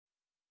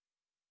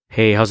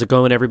Hey, how's it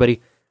going,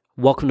 everybody?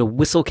 Welcome to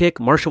Whistlekick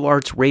Martial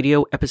Arts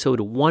Radio, episode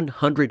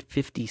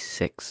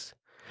 156.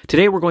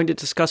 Today, we're going to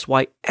discuss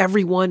why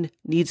everyone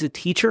needs a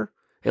teacher,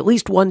 at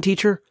least one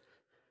teacher,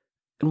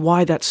 and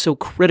why that's so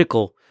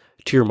critical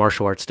to your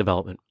martial arts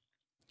development.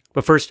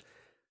 But first,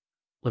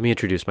 let me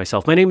introduce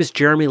myself. My name is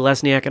Jeremy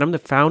Lesniak, and I'm the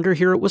founder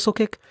here at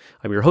Whistlekick.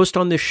 I'm your host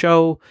on this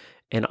show,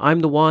 and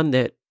I'm the one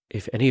that,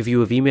 if any of you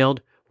have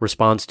emailed,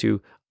 responds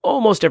to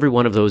almost every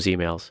one of those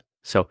emails.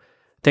 So,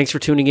 thanks for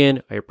tuning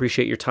in. I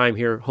appreciate your time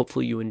here.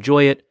 Hopefully you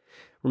enjoy it.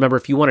 Remember,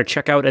 if you want to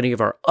check out any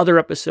of our other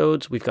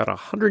episodes, we've got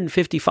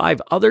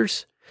 155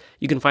 others.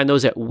 You can find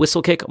those at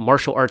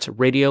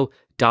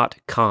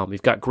whistlekickmartialartsradio.com.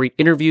 We've got great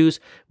interviews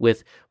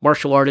with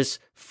martial artists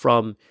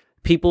from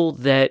people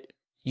that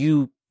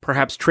you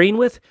perhaps train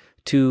with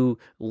to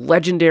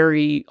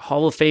legendary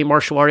Hall of Fame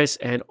martial artists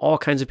and all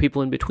kinds of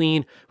people in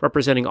between,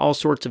 representing all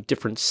sorts of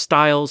different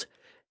styles.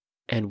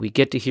 And we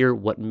get to hear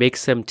what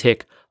makes them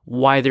tick,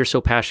 why they're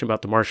so passionate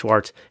about the martial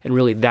arts, and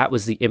really that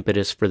was the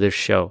impetus for this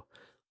show.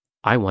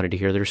 I wanted to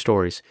hear their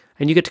stories,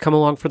 and you get to come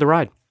along for the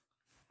ride.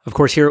 Of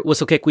course, here at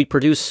Whistlekick, we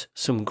produce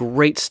some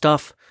great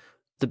stuff.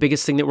 The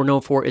biggest thing that we're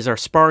known for is our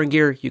sparring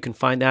gear. You can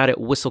find that at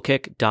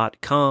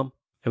whistlekick.com,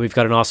 and we've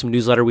got an awesome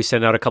newsletter we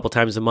send out a couple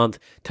times a month,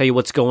 tell you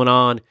what's going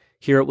on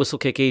here at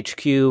Whistlekick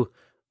HQ,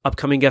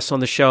 upcoming guests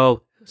on the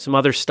show, some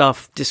other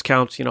stuff,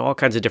 discounts, all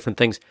kinds of different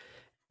things.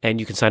 And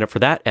you can sign up for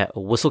that at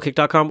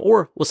whistlekick.com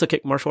or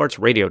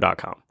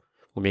whistlekickmartialartsradio.com.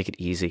 We'll make it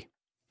easy.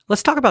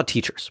 Let's talk about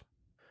teachers.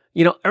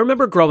 I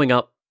remember growing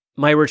up,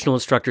 my original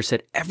instructor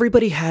said,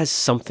 everybody has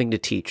something to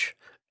teach.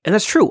 And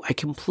that's true. I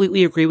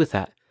completely agree with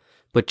that.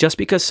 But just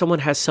because someone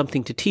has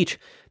something to teach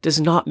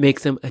does not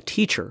make them a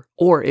teacher,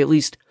 or at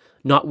least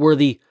not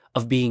worthy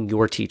of being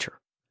your teacher.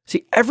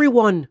 See,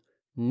 everyone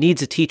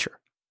needs a teacher.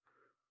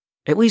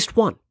 At least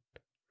one.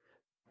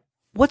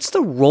 What's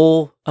the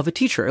role of a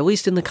teacher, at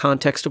least in the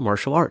context of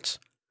martial arts?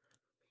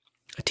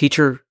 A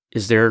teacher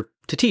is there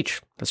to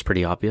teach. That's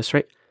pretty obvious,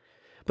 right?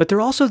 But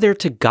they're also there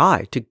to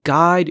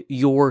guide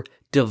your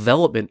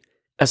development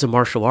as a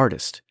martial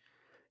artist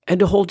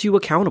and to hold you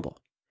accountable.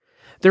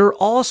 There are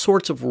all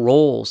sorts of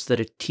roles that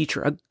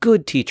a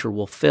good teacher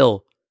will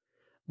fill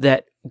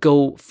that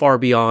go far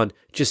beyond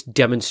just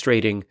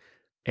demonstrating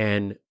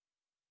and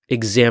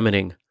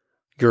examining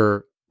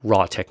your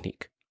raw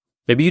technique.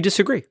 Maybe you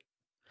disagree.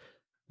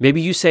 Maybe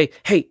you say,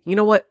 hey, you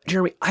know what,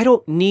 Jeremy, I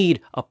don't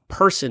need a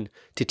person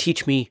to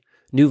teach me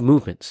new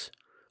movements.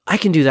 I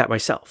can do that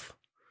myself.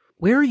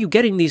 Where are you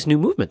getting these new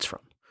movements from?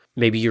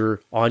 Maybe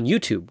you're on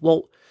YouTube.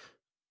 Well,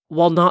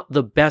 while not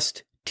the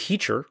best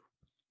teacher,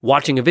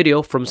 watching a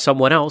video from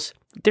someone else,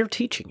 they're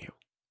teaching you.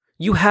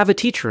 You have a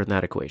teacher in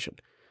that equation.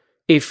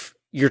 If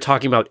you're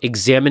talking about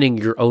examining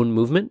your own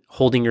movement,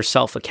 holding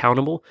yourself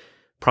accountable,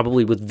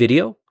 probably with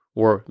video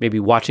or maybe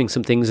watching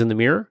some things in the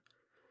mirror,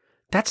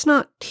 that's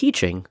not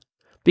teaching.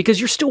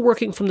 Because you're still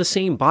working from the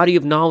same body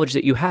of knowledge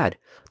that you had.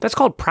 That's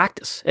called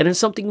practice. And it's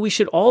something we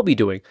should all be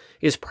doing,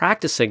 is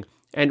practicing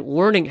and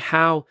learning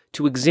how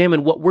to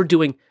examine what we're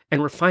doing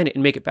and refine it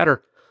and make it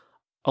better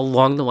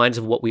along the lines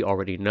of what we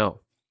already know.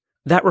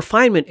 That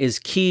refinement is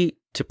key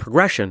to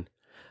progression,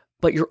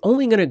 but you're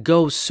only going to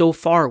go so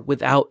far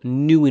without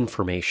new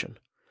information.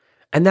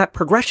 And that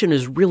progression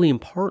is really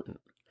important.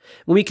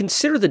 When we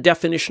consider the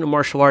definition of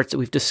martial arts that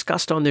we've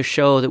discussed on this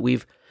show, that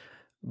we've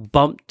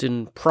bumped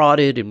and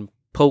prodded and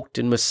poked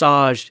and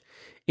massaged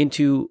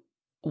into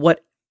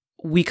what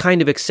we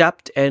kind of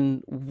accept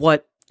and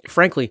what,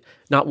 frankly,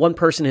 not one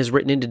person has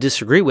written in to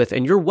disagree with,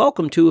 and you're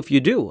welcome to if you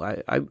do.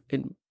 I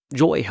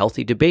enjoy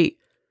healthy debate.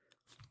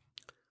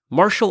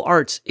 Martial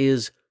arts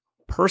is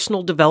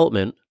personal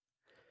development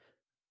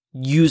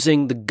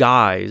using the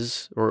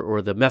guise or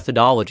the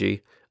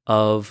methodology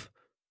of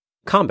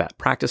combat,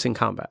 practicing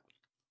combat.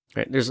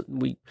 Right?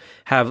 We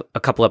have a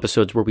couple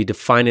episodes where we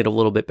define it a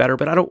little bit better,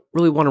 but I don't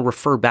really want to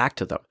refer back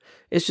to them.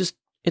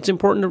 It's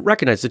important to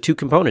recognize the two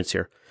components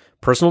here,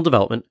 personal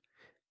development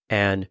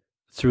and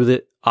through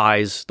the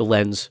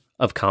lens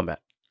of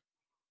combat.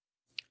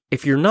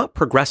 If you're not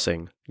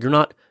progressing, you're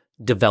not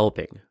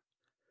developing.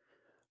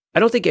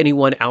 I don't think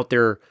anyone out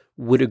there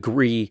would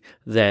agree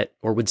that,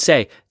 or would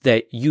say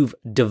that you've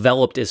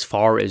developed as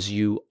far as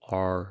you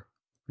are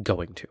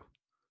going to.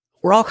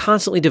 We're all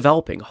constantly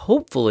developing.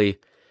 Hopefully,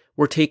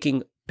 we're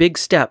taking big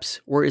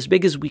steps, or as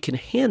big as we can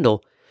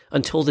handle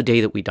until the day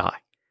that we die.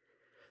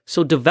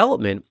 So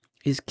development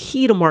is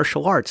key to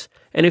martial arts.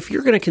 And if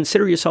you're going to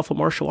consider yourself a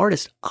martial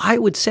artist, I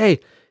would say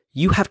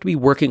you have to be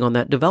working on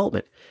that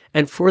development.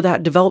 And for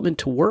that development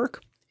to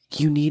work,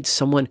 you need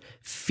someone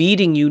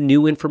feeding you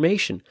new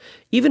information,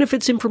 even if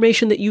it's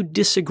information that you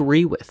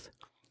disagree with.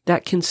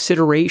 That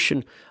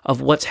consideration of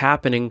what's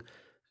happening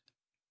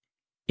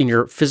in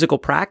your physical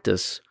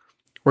practice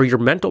or your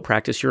mental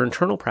practice, your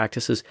internal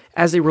practices,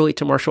 as they relate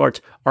to martial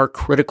arts, are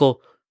critical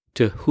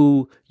to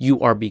who you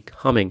are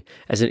becoming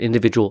as an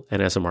individual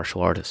and as a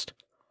martial artist.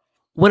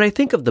 When I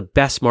think of the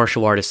best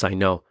martial artists I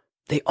know,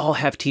 they all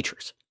have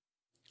teachers.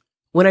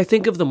 When I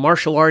think of the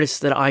martial artists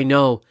that I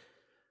know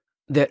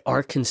that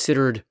are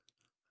considered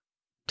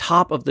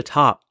top of the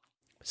top,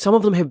 Some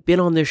of them have been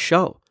on this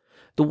show.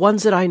 The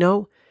ones that I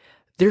know,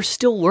 they're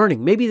still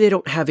learning. Maybe they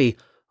don't have a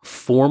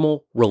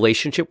formal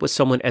relationship with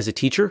someone as a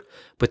teacher,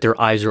 but their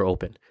eyes are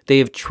open. They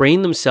have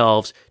trained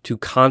themselves to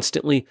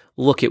constantly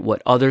look at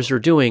what others are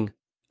doing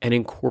and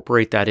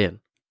incorporate that in.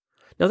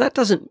 Now, that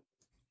doesn't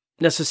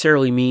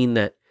necessarily mean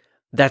that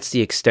that's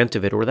the extent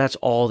of it or that's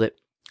all that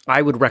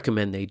I would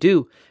recommend they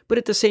do. But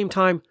at the same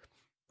time,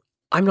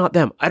 I'm not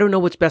them. I don't know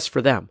what's best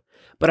for them.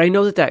 But I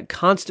know that that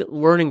constant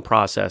learning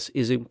process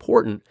is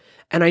important.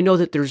 And I know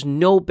that there's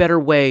no better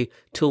way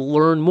to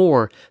learn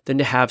more than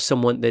to have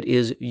someone that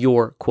is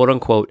your quote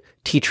unquote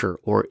teacher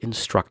or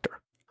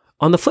instructor.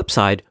 On the flip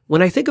side,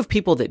 when I think of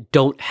people that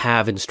don't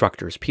have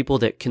instructors, people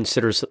that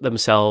consider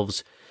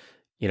themselves,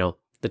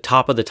 the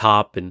top of the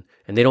top and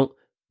they don't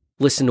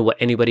listen to what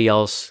anybody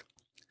else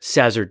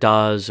says or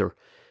does, or,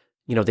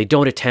 they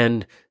don't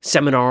attend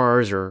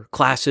seminars or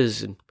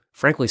classes. And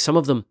frankly, some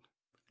of them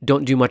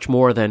don't do much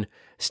more than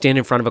stand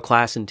in front of a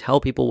class and tell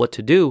people what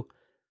to do.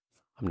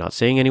 I'm not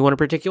saying anyone in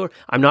particular.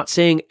 I'm not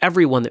saying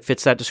everyone that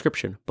fits that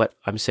description, but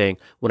I'm saying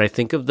when I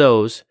think of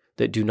those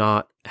that do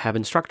not have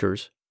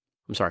instructors,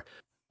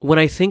 when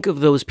I think of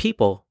those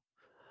people,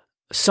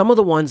 some of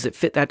the ones that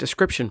fit that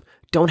description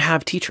don't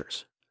have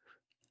teachers.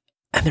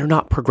 And they're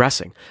not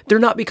progressing. They're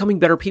not becoming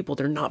better people.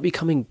 They're not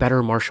becoming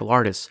better martial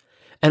artists.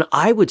 And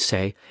I would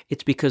say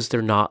it's because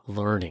they're not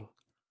learning.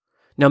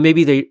 Now,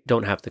 maybe they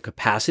don't have the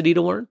capacity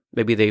to learn.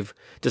 Maybe they've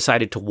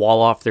decided to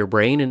wall off their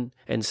brain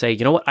and say,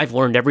 you know what, I've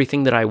learned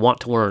everything that I want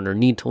to learn or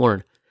need to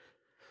learn.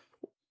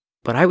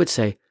 But I would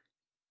say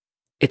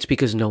it's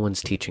because no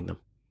one's teaching them.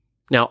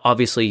 Now,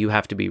 obviously, you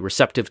have to be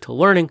receptive to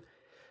learning,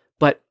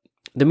 but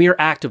the mere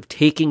act of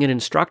taking an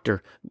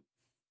instructor,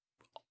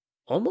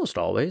 almost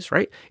always,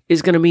 right,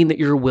 is going to mean that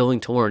you're willing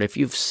to learn. If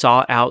you've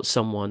sought out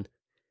someone,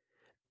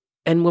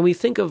 and when we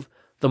think of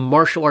the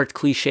martial arts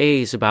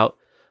cliches about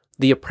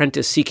the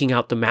apprentice seeking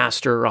out the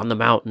master on the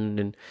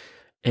mountain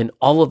and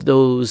all of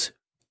those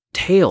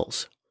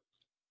tales,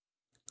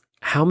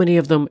 how many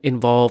of them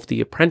involve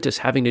the apprentice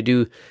having to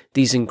do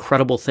these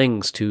incredible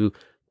things to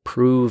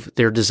prove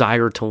their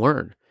desire to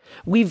learn?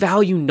 We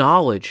value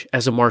knowledge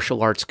as a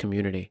martial arts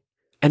community.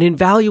 And in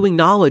valuing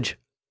knowledge,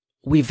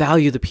 we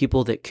value the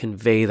people that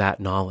convey that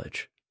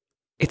knowledge.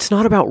 It's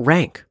not about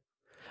rank.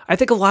 I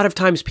think a lot of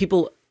times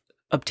people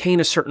obtain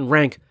a certain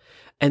rank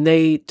and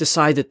they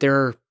decide that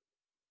they're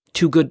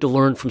too good to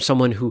learn from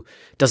someone who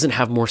doesn't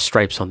have more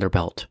stripes on their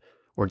belt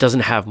or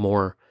doesn't have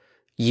more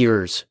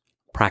years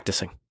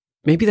practicing.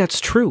 Maybe that's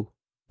true,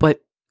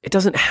 but it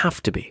doesn't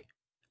have to be.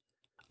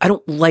 I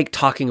don't like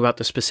talking about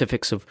the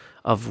specifics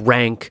of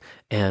rank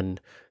and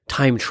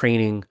time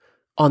training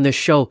on this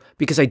show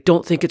because I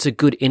don't think it's a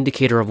good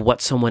indicator of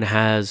what someone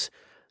has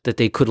that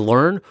they could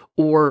learn,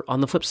 or on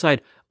the flip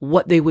side,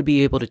 what they would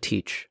be able to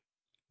teach.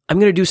 I'm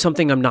going to do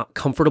something I'm not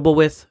comfortable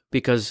with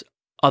because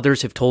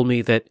others have told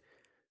me that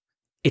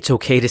it's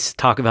okay to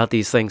talk about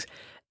these things.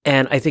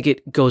 And I think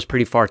it goes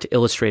pretty far to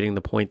illustrating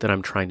the point that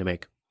I'm trying to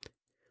make.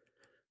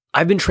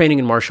 I've been training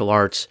in martial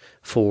arts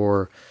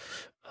for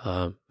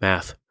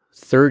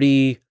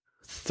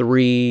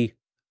 33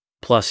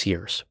 plus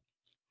years.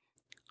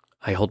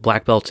 I hold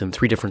black belts in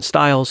 3 different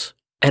styles.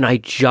 And I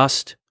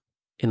just,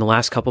 in the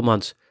last couple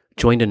months,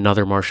 joined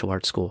another martial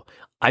arts school.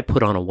 I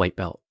put on a white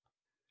belt.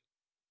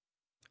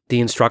 The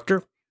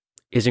instructor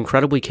is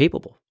incredibly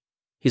capable.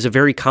 He's a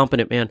very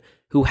competent man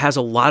who has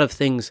a lot of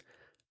things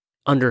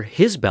under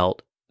his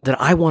belt that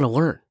I want to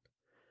learn.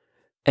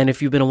 And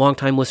if you've been a long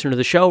time listener to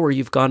the show or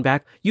you've gone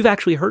back, you've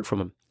actually heard from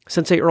him.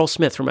 Sensei Earl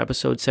Smith from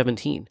episode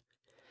 17.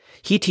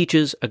 He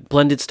teaches a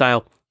blended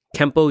style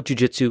Kempo,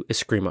 Jiu-Jitsu,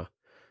 Eskrima.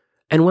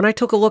 And when I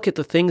took a look at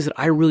the things that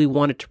I really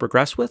wanted to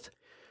progress with,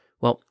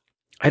 well,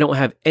 I don't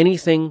have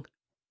anything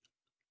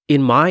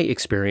in my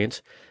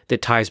experience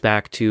that ties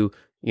back to,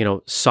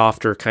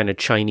 softer kind of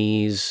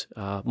Chinese,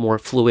 more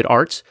fluid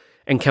arts.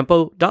 And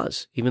Kempo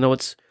does, even though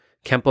it's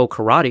Kempo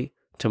karate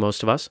to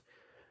most of us.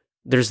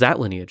 There's that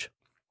lineage.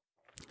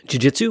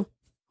 Jiu-Jitsu,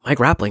 my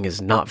grappling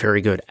is not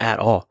very good at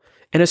all.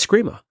 And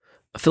Eskrima,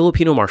 a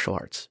Filipino martial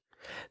arts.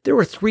 There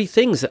were 3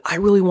 things that I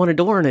really wanted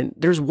to learn, and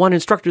there's one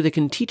instructor that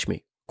can teach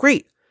me.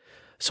 Great.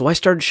 So I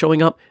started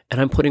showing up, and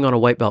I'm putting on a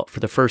white belt for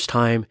the first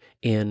time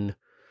in,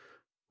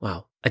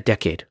 a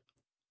decade.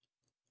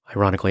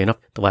 Ironically enough,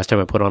 the last time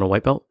I put on a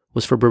white belt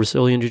was for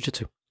Brazilian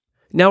Jiu-Jitsu.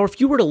 Now, if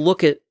you were to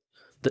look at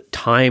the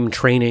time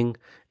training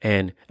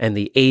and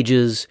the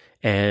ages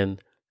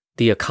and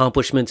the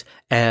accomplishments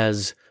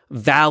as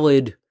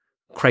valid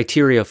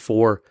criteria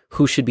for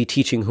who should be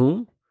teaching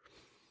whom,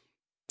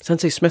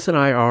 Sensei Smith and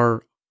I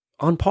are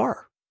on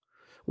par.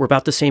 We're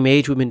about the same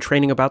age. We've been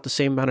training about the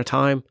same amount of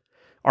time.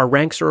 Our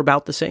ranks are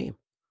about the same.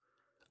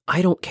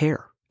 I don't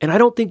care. And I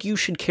don't think you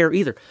should care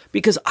either,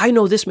 because I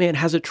know this man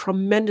has a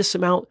tremendous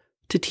amount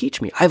to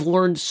teach me. I've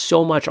learned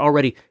so much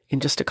already in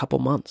just a couple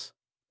months.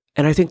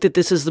 And I think that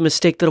this is the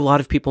mistake that a lot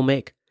of people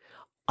make.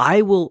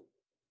 I will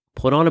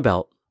put on a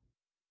belt.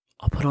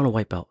 I'll put on a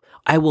white belt.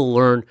 I will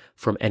learn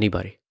from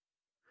anybody.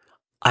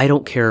 I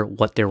don't care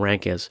what their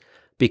rank is,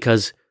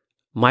 because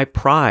my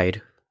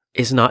pride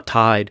is not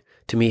tied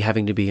to me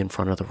having to be in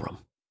front of the room.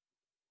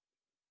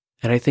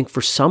 And I think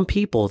for some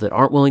people that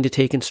aren't willing to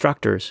take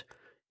instructors,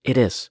 it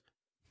is.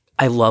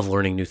 I love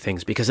learning new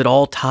things because it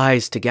all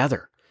ties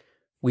together.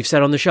 We've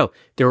said on the show,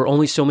 there are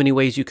only so many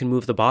ways you can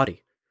move the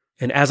body.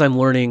 And as I'm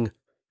learning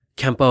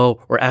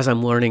Kempo or as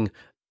I'm learning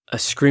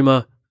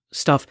Eskrima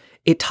stuff,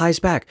 it ties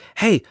back.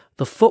 Hey,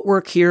 the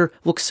footwork here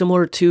looks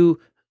similar to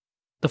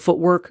the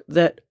footwork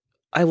that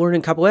I learned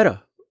in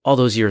Capoeira all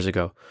those years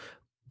ago.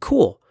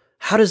 Cool.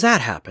 How does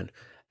that happen?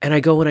 And I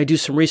go and I do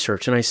some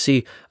research and I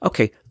see,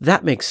 okay,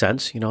 that makes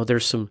sense.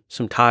 There's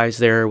some ties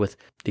there with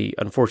the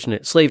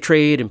unfortunate slave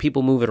trade and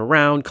people moving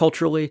around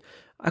culturally.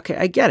 Okay,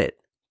 I get it.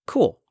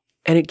 Cool.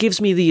 And it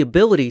gives me the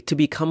ability to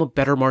become a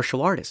better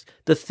martial artist.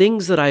 The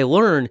things that I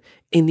learn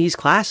in these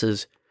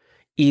classes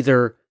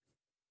either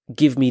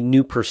give me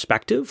new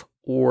perspective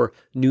or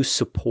new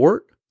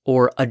support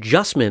or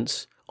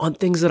adjustments on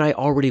things that I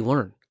already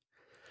learned.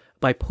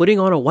 By putting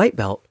on a white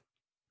belt,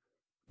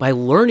 by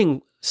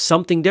learning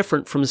something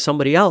different from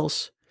somebody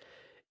else,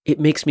 it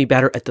makes me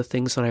better at the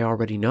things that I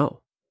already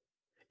know.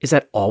 Is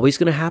that always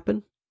going to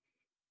happen?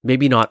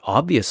 Maybe not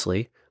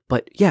obviously,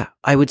 but yeah,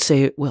 I would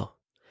say it will.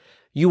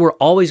 You are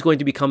always going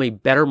to become a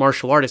better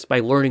martial artist by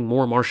learning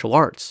more martial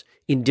arts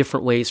in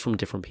different ways from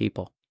different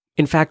people.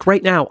 In fact,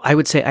 right now, I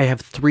would say I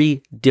have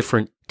 3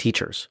 different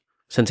teachers,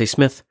 Sensei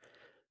Smith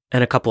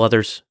and a couple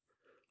others,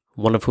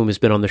 one of whom has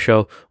been on the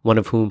show, one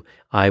of whom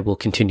I will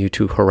continue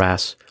to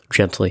harass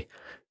gently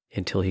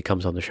until he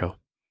comes on the show.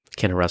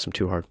 Can't harass him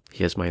too hard.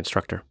 He is my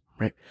instructor,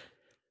 right?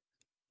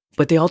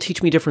 But they all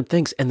teach me different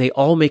things and they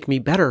all make me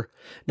better,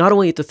 not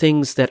only at the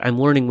things that I'm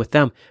learning with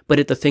them, but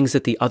at the things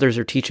that the others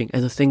are teaching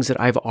and the things that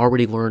I've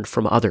already learned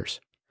from others.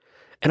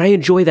 And I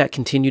enjoy that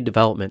continued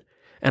development.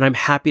 And I'm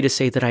happy to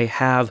say that I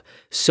have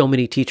so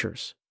many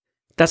teachers.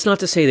 That's not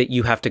to say that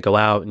you have to go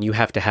out and you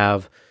have to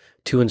have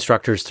 2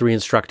 instructors, 3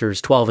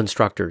 instructors, 12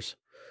 instructors.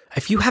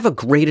 If you have a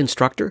great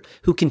instructor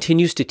who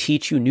continues to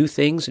teach you new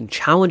things and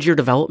challenge your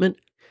development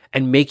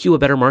and make you a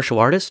better martial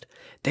artist,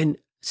 then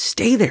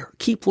stay there.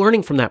 Keep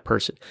learning from that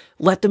person.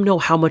 Let them know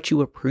how much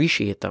you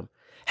appreciate them.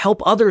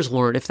 Help others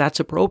learn if that's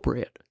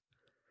appropriate.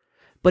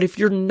 But if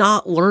you're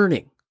not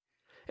learning,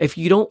 if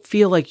you don't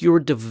feel like you're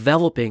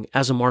developing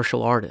as a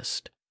martial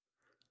artist,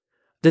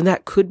 then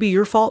that could be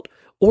your fault,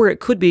 or it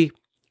could be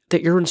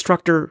that your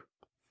instructor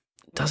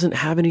doesn't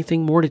have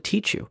anything more to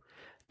teach you.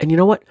 And you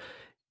know what?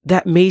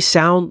 That may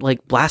sound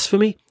like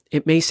blasphemy.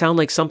 It may sound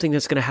like something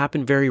that's going to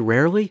happen very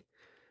rarely,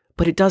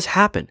 but it does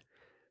happen.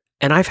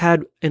 And I've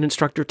had an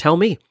instructor tell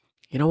me,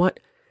 you know what?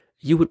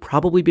 You would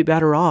probably be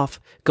better off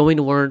going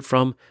to learn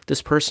from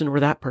this person or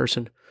that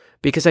person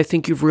because I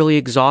think you've really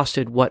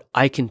exhausted what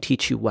I can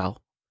teach you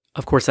well.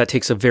 Of course, that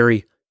takes a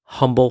very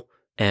humble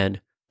and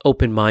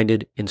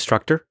open-minded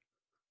instructor.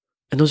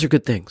 And those are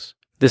good things.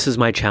 This is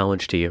my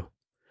challenge to you.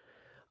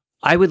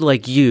 I would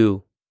like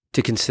you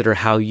to consider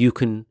how you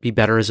can be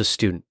better as a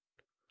student.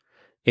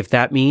 If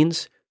that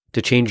means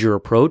to change your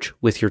approach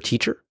with your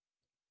teacher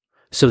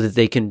so that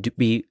they can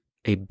be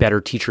a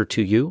better teacher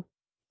to you,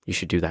 you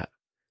should do that.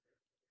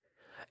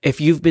 If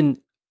you've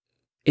been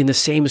in the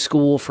same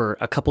school for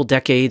a couple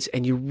decades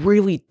and you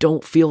really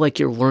don't feel like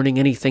you're learning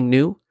anything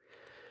new,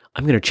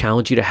 I'm going to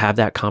challenge you to have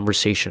that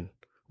conversation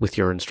with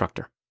your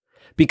instructor.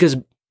 Because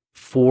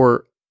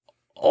for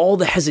all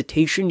the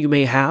hesitation you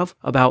may have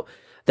about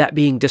that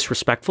being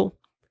disrespectful,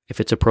 if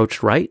it's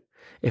approached right,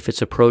 if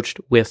it's approached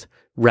with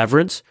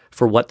reverence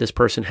for what this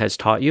person has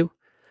taught you,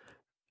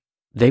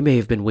 they may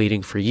have been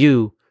waiting for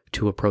you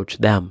to approach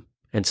them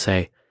and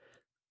say,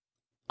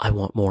 I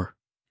want more.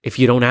 If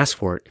you don't ask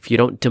for it, if you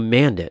don't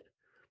demand it,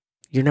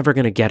 you're never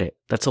going to get it.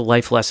 That's a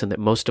life lesson that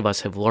most of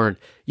us have learned.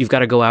 You've got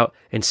to go out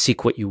and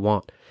seek what you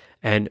want.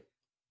 And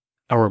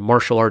our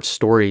martial arts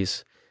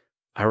stories,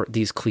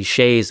 these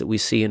cliches that we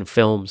see in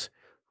films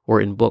or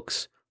in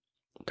books,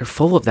 they're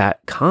full of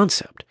that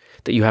concept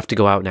that you have to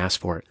go out and ask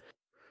for it.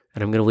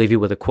 And I'm going to leave you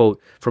with a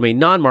quote from a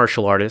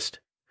non-martial artist,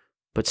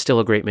 but still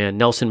a great man,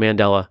 Nelson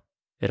Mandela.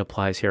 It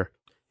applies here.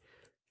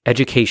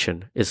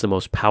 Education is the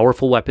most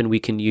powerful weapon we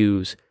can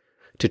use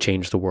to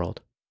change the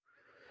world.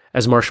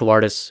 As martial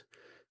artists,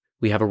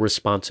 we have a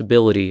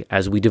responsibility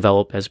as we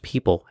develop as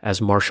people,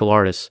 as martial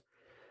artists,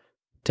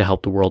 to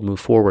help the world move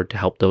forward, to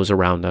help those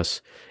around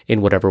us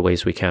in whatever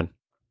ways we can.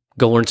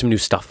 Go learn some new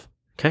stuff,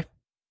 okay?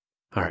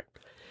 All right.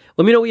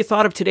 Let me know what you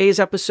thought of today's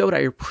episode. I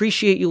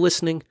appreciate you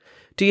listening.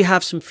 Do you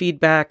have some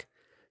feedback?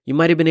 You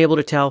might have been able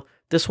to tell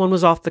this one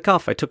was off the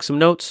cuff. I took some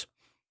notes,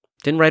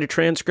 didn't write a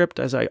transcript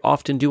as I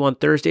often do on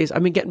Thursdays.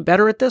 I've been getting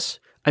better at this.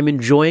 I'm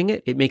enjoying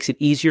it. It makes it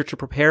easier to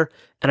prepare,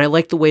 and I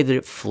like the way that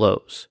it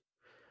flows.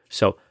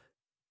 So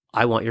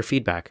I want your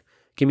feedback.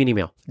 Give me an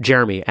email,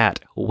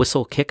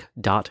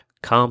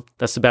 jeremy@whistlekick.com.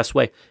 That's the best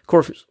way. Of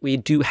course, we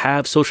do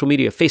have social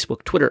media,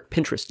 Facebook, Twitter,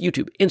 Pinterest,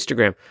 YouTube,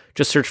 Instagram.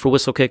 Just search for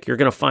Whistlekick. You're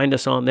going to find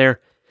us on there.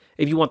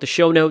 If you want the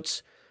show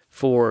notes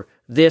for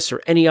this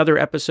or any other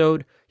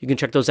episode, you can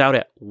check those out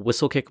at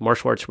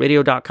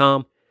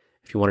whistlekickmartialartsradio.com.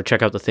 If you want to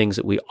check out the things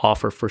that we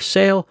offer for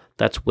sale,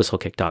 that's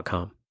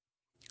whistlekick.com.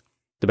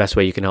 The best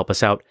way you can help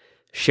us out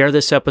Share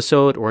this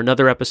episode or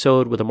another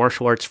episode with a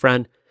martial arts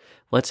friend.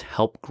 Let's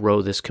help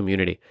grow this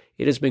community.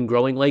 It has been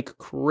growing like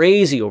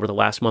crazy over the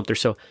last month or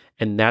so,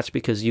 and that's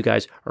because you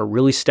guys are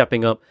really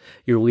stepping up.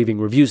 You're leaving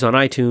reviews on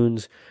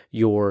iTunes,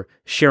 you're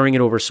sharing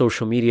it over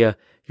social media,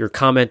 you're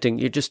commenting,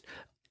 you're just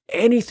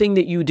anything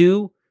that you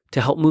do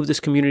to help move this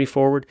community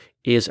forward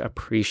is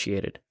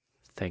appreciated.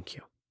 Thank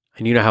you.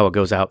 And you know how it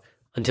goes out.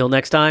 Until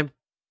next time,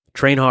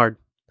 train hard,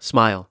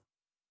 smile,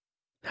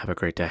 have a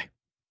great day.